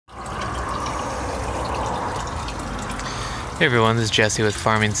Hey everyone, this is Jesse with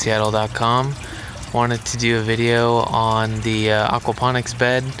FarmingSeattle.com. Wanted to do a video on the aquaponics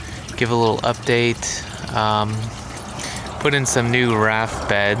bed, give a little update, put in some new raft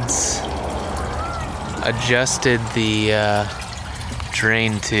beds, adjusted the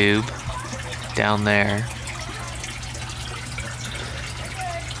drain tube down there.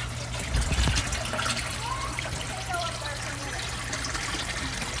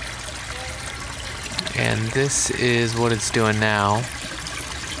 And this is what it's doing now.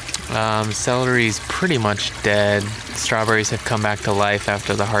 Celery's pretty much dead. Strawberries have come back to life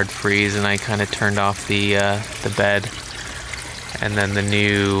after the hard freeze, and I kind of turned off the bed. And then the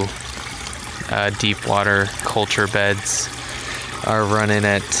new deep water culture beds are running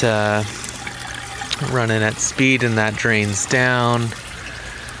at speed, and that drains down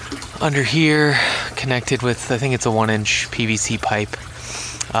under here, connected with, I think it's a 1-inch PVC pipe.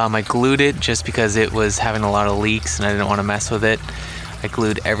 I glued it just because it was having a lot of leaks and I didn't want to mess with it. I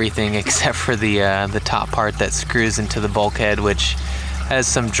glued everything except for the top part that screws into the bulkhead, which has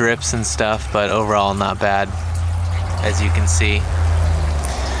some drips and stuff, but overall not bad, as you can see.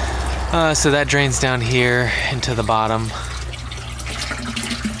 So that drains down here into the bottom,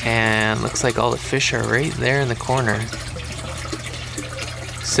 and looks like all the fish are right there in the corner.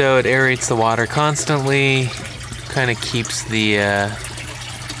 So it aerates the water constantly, kind of keeps the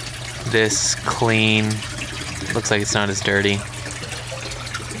this clean. Looks like it's not as dirty,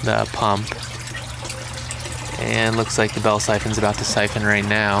 the pump. And looks like the bell siphon's about to siphon right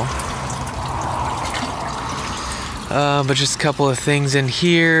now. But just a couple of things in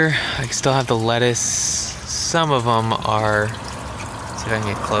here. I still have the lettuce. Some of them are, let's see if I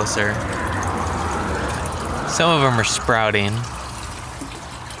can get closer. Some of them are sprouting,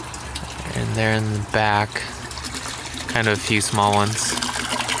 and they're in the back. Kind of a few small ones.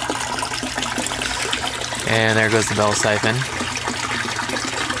 And there goes the bell siphon.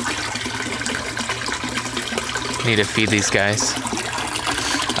 Need to feed these guys.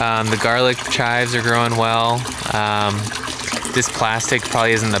 The garlic chives are growing well. This plastic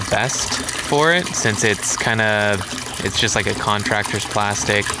probably isn't the best for it, since it's just like a contractor's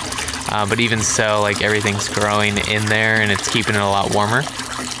plastic. But even so, like, everything's growing in there and it's keeping it a lot warmer.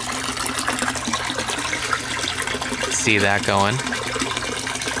 See that going.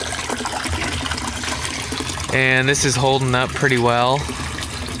 And this is holding up pretty well.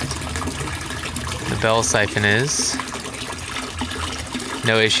 The bell siphon is.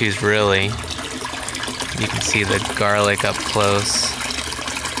 No issues really. You can see the garlic up close.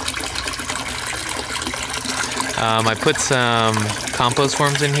 I put some compost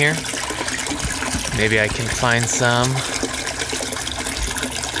worms in here. Maybe I can find some.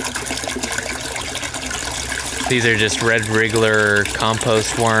 These are just red wriggler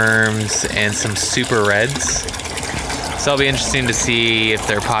compost worms and some super reds. So it'll be interesting to see if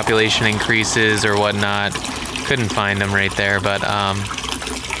their population increases or whatnot. Couldn't find them right there, but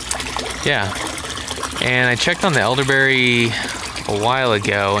yeah. And I checked on the elderberry a while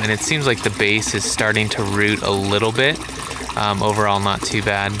ago, and it seems like the base is starting to root a little bit. Overall, not too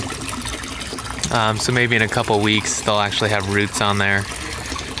bad. So maybe in a couple weeks they'll actually have roots on there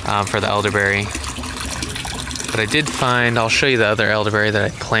for the elderberry. But I did find, I'll show you the other elderberry that I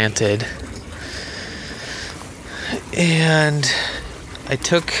planted. And I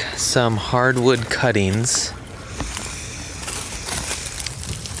took some hardwood cuttings,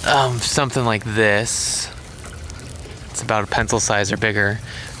 something like this. It's about a pencil size or bigger,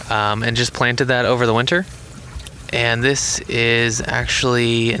 and just planted that over the winter. And this is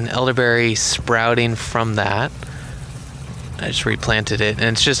actually an elderberry sprouting from that. I just replanted it,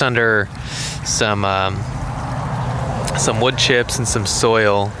 and it's just under some wood chips and some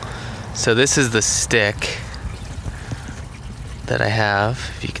soil. So this is the stick that I have,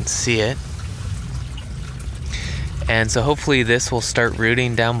 if you can see it. And so hopefully this will start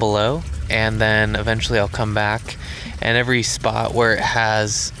rooting down below, and then eventually I'll come back, and every spot where it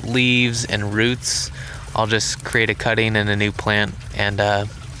has leaves and roots, I'll just create a cutting and a new plant, and then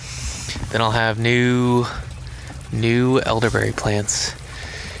I'll have new elderberry plants.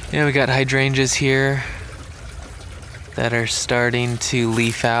 You know, we got hydrangeas here that are starting to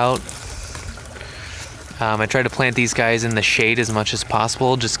leaf out. I try to plant these guys in the shade as much as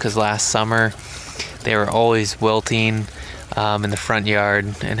possible, just because last summer they were always wilting in the front yard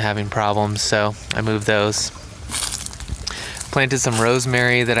and having problems, so I moved those. Planted some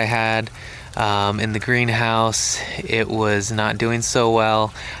rosemary that I had in the greenhouse. It was not doing so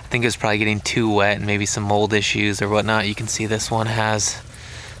well. I think it was probably getting too wet and maybe some mold issues or whatnot. You can see this one has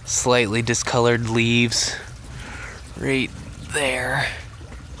slightly discolored leaves right there.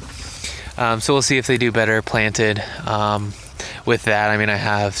 So we'll see if they do better planted. with that, I mean, I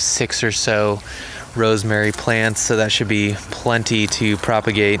have 6 or so rosemary plants, so that should be plenty to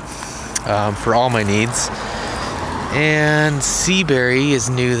propagate for all my needs. And Seaberry is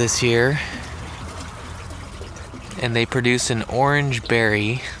new this year, and they produce an orange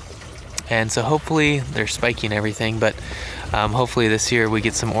berry, and so hopefully they're spiking everything, but hopefully this year we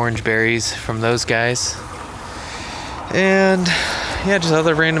get some orange berries from those guys. And yeah, just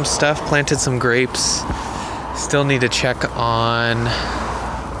other random stuff. Planted some grapes. Still need to check on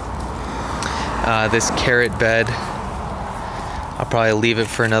this carrot bed. I'll probably leave it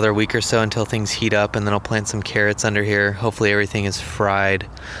for another week or so until things heat up, and then I'll plant some carrots under here. Hopefully everything is fried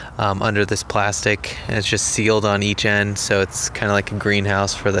under this plastic, and it's just sealed on each end, so it's kind of like a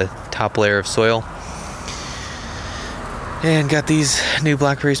greenhouse for the top layer of soil. And got these new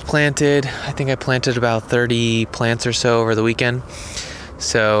blackberries planted. I think I planted about 30 plants or so over the weekend.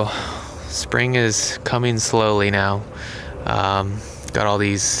 So spring is coming slowly now. Got all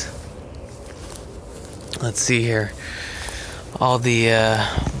these, let's see here. All the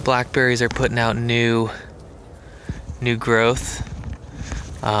blackberries are putting out new growth.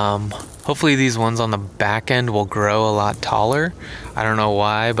 Hopefully these ones on the back end will grow a lot taller. I don't know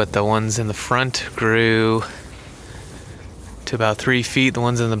why, but the ones in the front grew to about 3 feet. The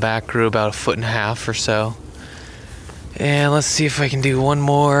ones in the back grew about 1.5 feet or so. And let's see if I can do one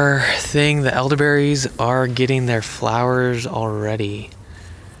more thing. The elderberries are getting their flowers already.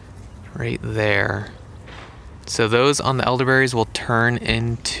 Right there. So those on the elderberries will turn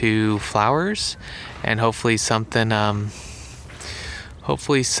into flowers, and hopefully something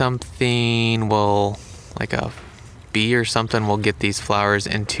will, like a bee or something, will get these flowers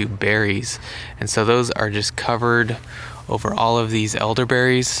into berries. And so those are just covered over all of these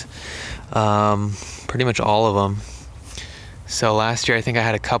elderberries, pretty much all of them. So last year I think I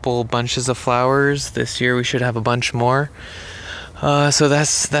had a couple bunches of flowers. This year we should have a bunch more. So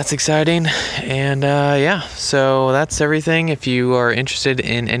that's exciting. And yeah, so that's everything. If you are interested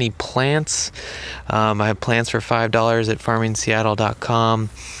in any plants, I have plants for $5 at farmingseattle.com,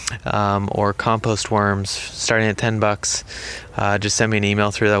 or compost worms starting at $10. Just send me an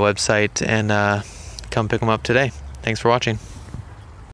email through that website and come pick them up today. Thanks for watching.